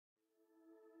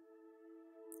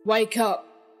Wake up.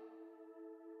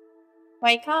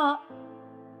 Wake up.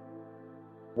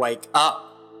 Wake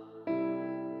up.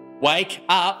 Wake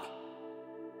up.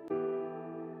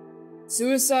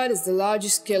 Suicide is the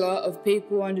largest killer of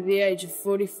people under the age of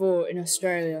 44 in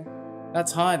Australia.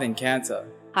 That's higher than cancer.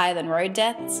 Higher than road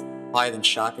deaths. Higher than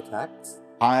shark attacks.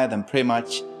 Higher than pretty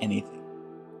much anything.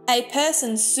 A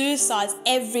person suicides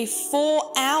every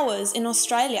 4 hours in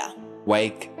Australia.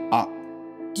 Wake up.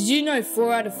 Did you know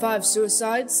 4 out of 5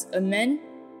 suicides are men?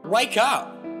 Wake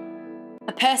up.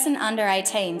 A person under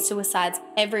 18 suicides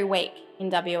every week in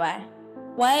WA.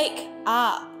 Wake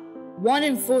up. 1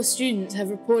 in 4 students have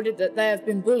reported that they have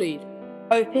been bullied.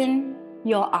 Open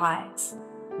your eyes.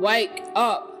 Wake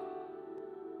up.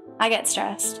 I get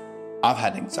stressed. I've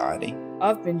had anxiety.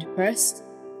 I've been depressed.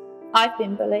 I've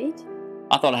been bullied.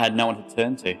 I thought I had no one to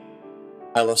turn to.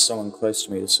 I lost someone close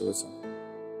to me to suicide.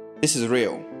 This is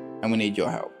real, and we need your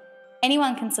help.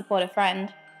 Anyone can support a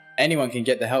friend. Anyone can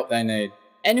get the help they need.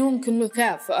 Anyone can look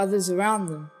out for others around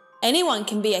them. Anyone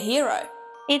can be a hero.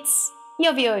 It's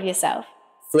your view of yourself.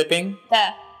 Flipping The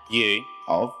You.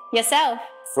 Of yourself.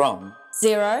 from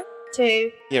 0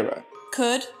 To hero.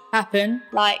 could Happen.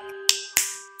 like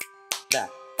that.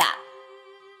 that.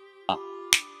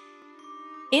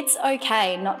 It's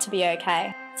okay not to be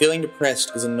okay. Feeling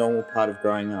depressed is a normal part of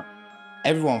growing up.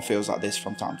 Everyone feels like this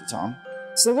from time to time.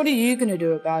 So what are you going to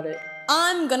do about it?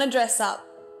 I'm gonna dress up.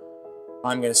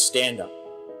 I'm going to stand up.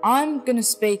 I'm going to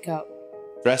speak up.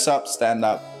 Dress up, stand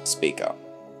up, speak up.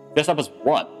 Dress up as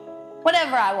what?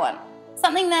 Whatever I want.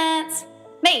 Something that's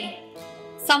me.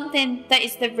 Something that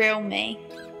is the real me.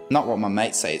 Not what my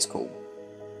mates say is cool.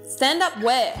 Stand up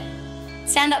where?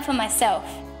 Stand up for myself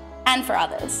and for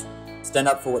others. Stand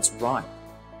up for what's right.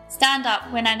 Stand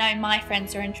up when I know my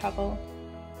friends are in trouble.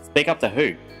 Speak up to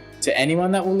who? To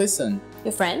anyone that will listen.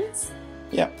 Your friends?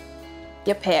 Yeah.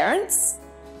 Your parents?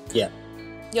 Yeah.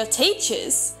 Your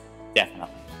teachers?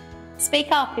 Definitely. Speak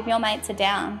up if your mates are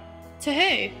down. To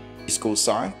who? Your school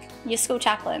psych. Your school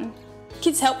chaplain.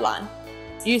 Kids Helpline?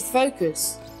 Youth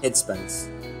focus. Headspace.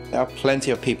 There are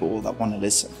plenty of people that want to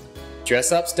listen.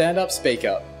 Dress up, stand up, speak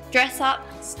up. Dress up.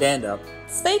 Stand up.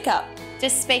 Speak up.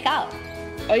 Just speak up.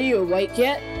 Are you awake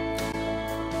yet?